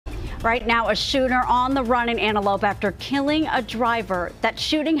Right now, a shooter on the run in Antelope after killing a driver. That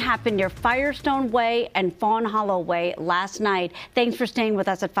shooting happened near Firestone Way and Fawn Hollow Way last night. Thanks for staying with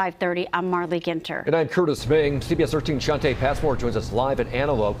us at 5:30. I'm Marley Ginter. And I'm Curtis Ming. CBS 13 Shantae Passmore joins us live at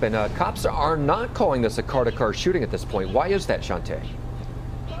Antelope. And cops are not calling this a car-to-car shooting at this point. Why is that, Shantae?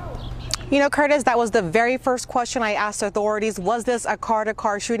 You know, Curtis, that was the very first question I asked authorities. Was this a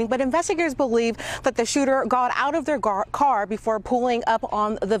car-to-car shooting? But investigators believe that the shooter got out of their car before pulling up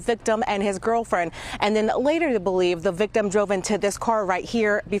on the victim and his girlfriend. And then later they believe the victim drove into this car right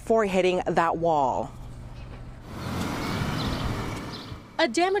here before hitting that wall. A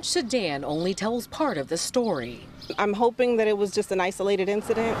damaged sedan only tells part of the story. I'm hoping that it was just an isolated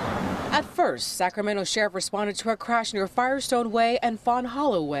incident. At first, Sacramento Sheriff responded to a crash near Firestone Way and Fawn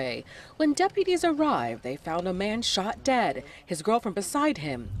Hollow Way. When deputies arrived, they found a man shot dead, his girlfriend beside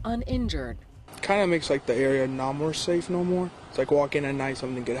him, uninjured. Kind of makes like the area not more safe no more. It's like walking at night,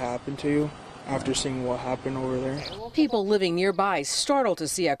 something could happen to you after seeing what happened over there. People living nearby startled to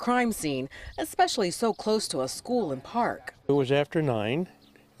see a crime scene, especially so close to a school and park. It was after 9.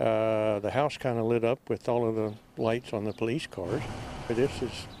 The house kind of lit up with all of the lights on the police cars. But this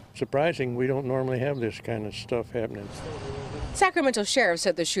is surprising. We don't normally have this kind of stuff happening. Sacramento Sheriff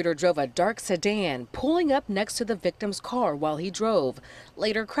said the shooter drove a dark sedan, pulling up next to the victim's car while he drove,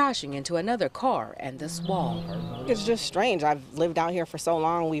 later crashing into another car and this wall. It's just strange. I've lived out here for so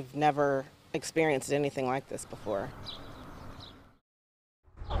long. We've never experienced anything like this before.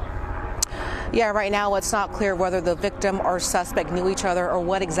 Yeah, right now it's not clear whether the victim or suspect knew each other or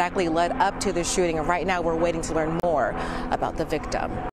what exactly led up to the shooting. And right now we're waiting to learn more about the victim.